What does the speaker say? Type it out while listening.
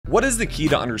What is the key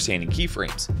to understanding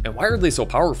keyframes, and why are they so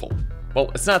powerful? Well,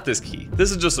 it's not this key.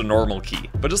 This is just a normal key.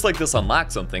 But just like this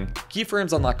unlocks something,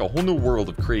 keyframes unlock a whole new world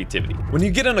of creativity. When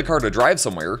you get in a car to drive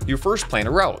somewhere, you first plan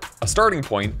a route, a starting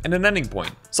point, and an ending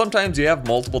point. Sometimes you have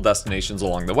multiple destinations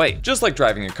along the way. Just like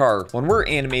driving a car, when we're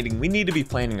animating, we need to be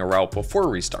planning a route before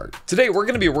we start. Today, we're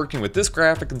going to be working with this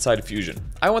graphic inside of Fusion.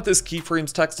 I want this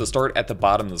keyframes text to start at the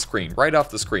bottom of the screen, right off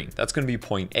the screen. That's going to be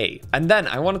point A. And then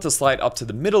I want it to slide up to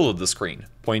the middle of the screen,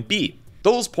 point B.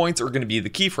 Those points are going to be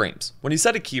the keyframes. When you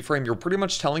set a keyframe, you're pretty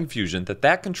much telling Fusion that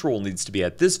that control needs to be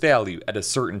at this value at a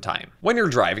certain time. When you're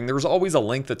driving, there's always a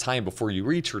length of time before you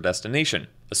reach your destination,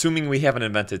 assuming we haven't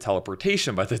invented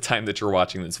teleportation by the time that you're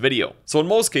watching this video. So in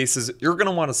most cases, you're going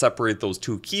to want to separate those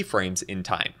two keyframes in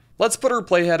time. Let's put our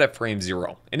playhead at frame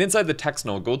 0, and inside the text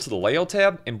node, go to the layout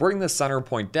tab and bring the center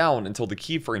point down until the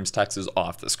keyframes text is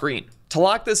off the screen. To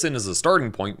lock this in as a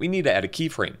starting point, we need to add a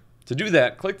keyframe. To do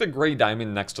that, click the gray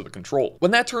diamond next to the control.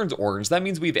 When that turns orange, that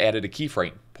means we've added a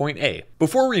keyframe, point A.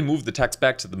 Before we move the text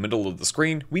back to the middle of the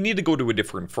screen, we need to go to a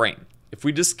different frame. If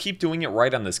we just keep doing it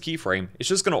right on this keyframe, it's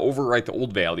just going to overwrite the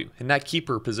old value and not keep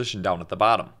her positioned down at the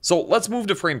bottom. So let's move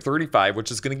to frame 35,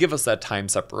 which is going to give us that time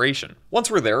separation.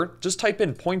 Once we're there, just type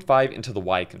in 0.5 into the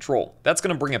Y control. That's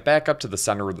going to bring it back up to the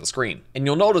center of the screen. And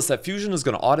you'll notice that Fusion is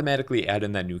going to automatically add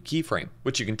in that new keyframe,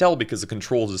 which you can tell because the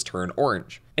control just turned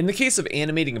orange. In the case of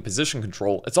animating a position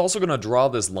control, it's also going to draw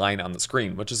this line on the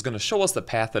screen, which is going to show us the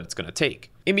path that it's going to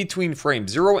take. In between frame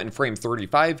 0 and frame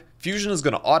 35, Fusion is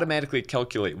going to automatically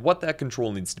calculate what that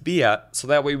control needs to be at, so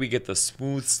that way we get the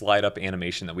smooth slide up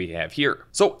animation that we have here.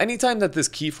 So anytime that this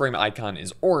keyframe icon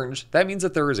is orange, that means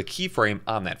that there is a keyframe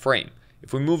on that frame.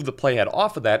 If we move the playhead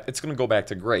off of that, it's going to go back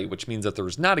to gray, which means that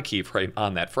there's not a keyframe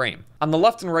on that frame. On the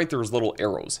left and right, there's little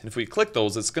arrows, and if we click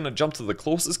those, it's going to jump to the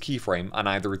closest keyframe on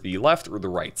either the left or the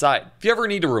right side. If you ever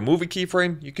need to remove a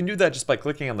keyframe, you can do that just by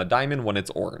clicking on the diamond when it's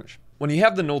orange. When you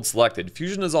have the node selected,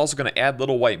 Fusion is also going to add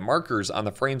little white markers on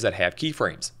the frames that have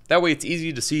keyframes. That way it's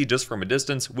easy to see just from a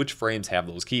distance which frames have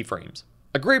those keyframes.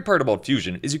 A great part about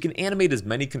Fusion is you can animate as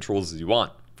many controls as you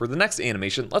want. For the next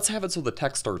animation, let's have it so the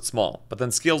text starts small, but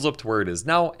then scales up to where it is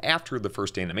now after the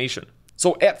first animation.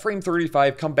 So at frame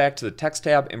 35, come back to the text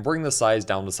tab and bring the size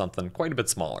down to something quite a bit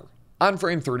smaller. On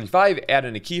frame 35, add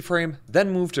in a keyframe,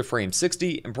 then move to frame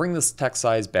 60 and bring this text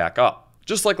size back up.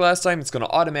 Just like last time, it's going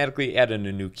to automatically add in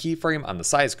a new keyframe on the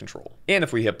size control. And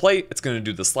if we hit play, it's going to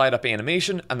do the slide up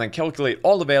animation and then calculate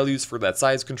all the values for that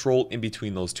size control in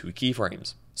between those two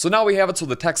keyframes. So now we have it so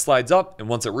the text slides up, and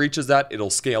once it reaches that,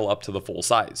 it'll scale up to the full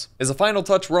size. As a final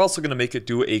touch, we're also going to make it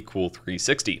do a cool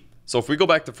 360. So if we go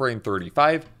back to frame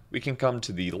 35, we can come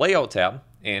to the layout tab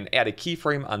and add a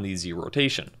keyframe on the Z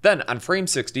rotation. Then on frame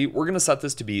 60, we're going to set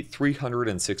this to be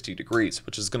 360 degrees,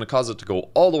 which is going to cause it to go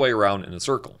all the way around in a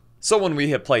circle. So when we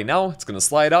hit play now, it's going to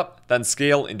slide up, then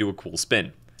scale and do a cool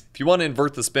spin. If you want to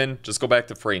invert the spin, just go back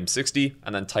to frame 60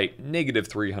 and then type negative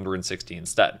 360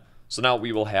 instead. So now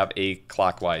we will have a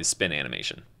clockwise spin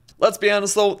animation. Let's be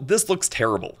honest though, this looks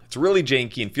terrible. It's really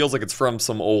janky and feels like it's from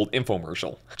some old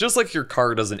infomercial. Just like your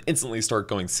car doesn't instantly start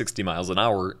going 60 miles an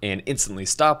hour and instantly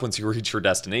stop once you reach your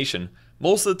destination,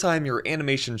 most of the time your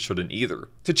animation shouldn't either.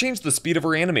 To change the speed of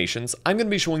our animations, I'm going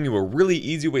to be showing you a really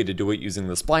easy way to do it using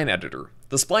the spline editor.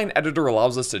 The spline editor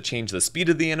allows us to change the speed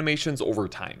of the animations over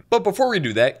time. But before we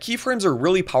do that, keyframes are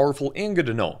really powerful and good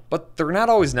to know, but they're not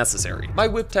always necessary. My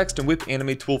whip text and whip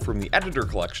animate tool from the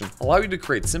EditorCollection allow you to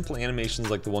create simple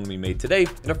animations like the one we made today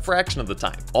in a fraction of the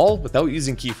time, all without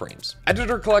using keyframes.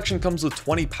 EditorCollection comes with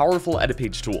 20 powerful edit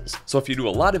page tools, so if you do a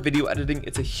lot of video editing,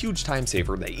 it's a huge time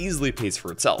saver that easily pays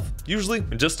for itself, usually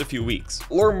in just a few weeks.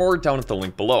 Learn more down at the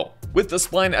link below. With the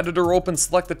spline editor open,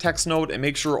 select the text node and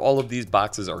make sure all of these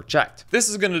boxes are checked. This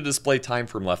is going to display time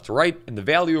from left to right and the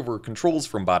value of our controls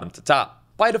from bottom to top.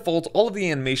 By default, all of the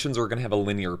animations are going to have a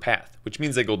linear path, which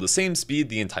means they go the same speed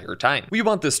the entire time. We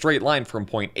want this straight line from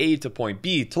point A to point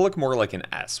B to look more like an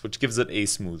S, which gives it a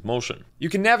smooth motion. You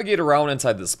can navigate around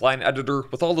inside the spline editor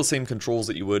with all the same controls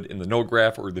that you would in the node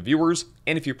graph or the viewers,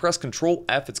 and if you press Ctrl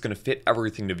F, it's going to fit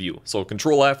everything to view. So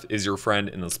Ctrl F is your friend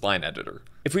in the spline editor.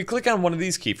 If we click on one of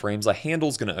these keyframes, a handle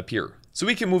is going to appear. So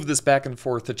we can move this back and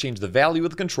forth to change the value of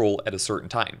the control at a certain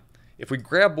time. If we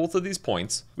grab both of these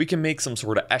points, we can make some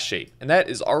sort of S shape, and that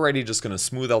is already just going to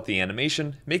smooth out the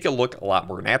animation, make it look a lot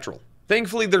more natural.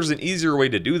 Thankfully, there's an easier way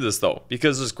to do this though,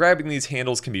 because just grabbing these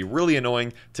handles can be really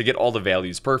annoying to get all the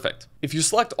values perfect. If you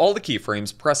select all the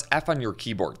keyframes, press F on your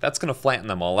keyboard. That's going to flatten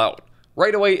them all out.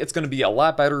 Right away, it's going to be a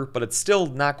lot better, but it's still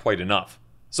not quite enough.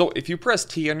 So if you press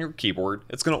T on your keyboard,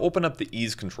 it's going to open up the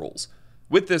ease controls.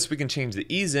 With this, we can change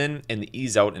the ease in and the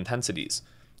ease out intensities.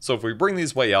 So if we bring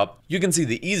these way up, you can see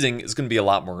the easing is going to be a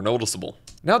lot more noticeable.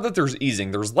 Now that there's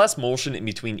easing, there's less motion in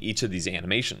between each of these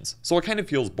animations, so it kind of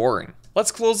feels boring.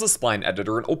 Let's close the spline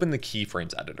editor and open the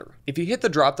keyframes editor. If you hit the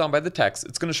drop down by the text,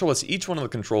 it's going to show us each one of the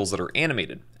controls that are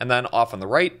animated, and then off on the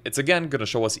right, it's again going to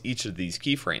show us each of these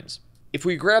keyframes. If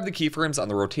we grab the keyframes on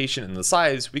the rotation and the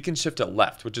size, we can shift it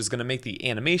left, which is going to make the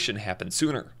animation happen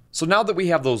sooner. So now that we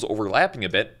have those overlapping a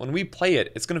bit, when we play it,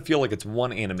 it's going to feel like it's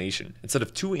one animation, instead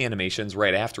of two animations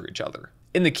right after each other.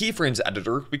 In the keyframes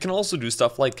editor, we can also do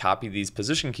stuff like copy these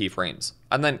position keyframes.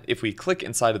 And then if we click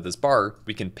inside of this bar,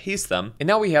 we can paste them, and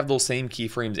now we have those same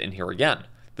keyframes in here again.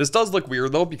 This does look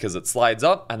weird though, because it slides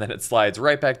up, and then it slides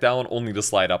right back down, only to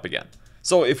slide up again.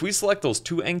 So if we select those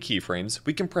two end keyframes,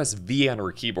 we can press V on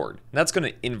our keyboard, and that's going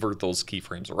to invert those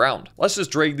keyframes around. Let's just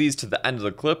drag these to the end of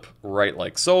the clip, right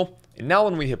like so. And now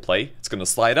when we hit play, it's going to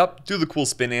slide up, do the cool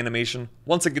spin animation.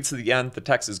 Once it gets to the end, the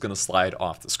text is going to slide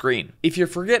off the screen. If you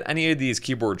forget any of these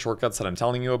keyboard shortcuts that I'm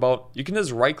telling you about, you can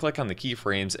just right click on the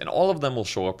keyframes and all of them will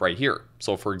show up right here.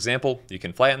 So for example, you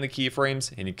can flatten the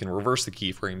keyframes and you can reverse the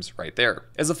keyframes right there.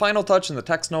 As a final touch in the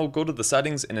text node, go to the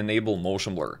settings and enable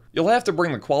motion blur. You'll have to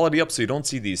bring the quality up so you don't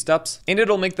see these steps, and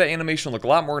it'll make the animation look a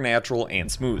lot more natural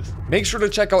and smooth. Make sure to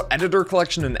check out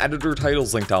EditorCollection and editor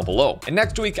titles linked down below. And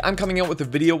next week, I'm coming out with a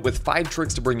video with 5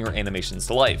 tricks to bring your animations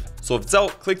to life. So if it's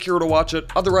out, click here to watch it.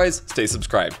 Otherwise, stay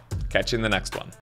subscribed. Catch you in the next one.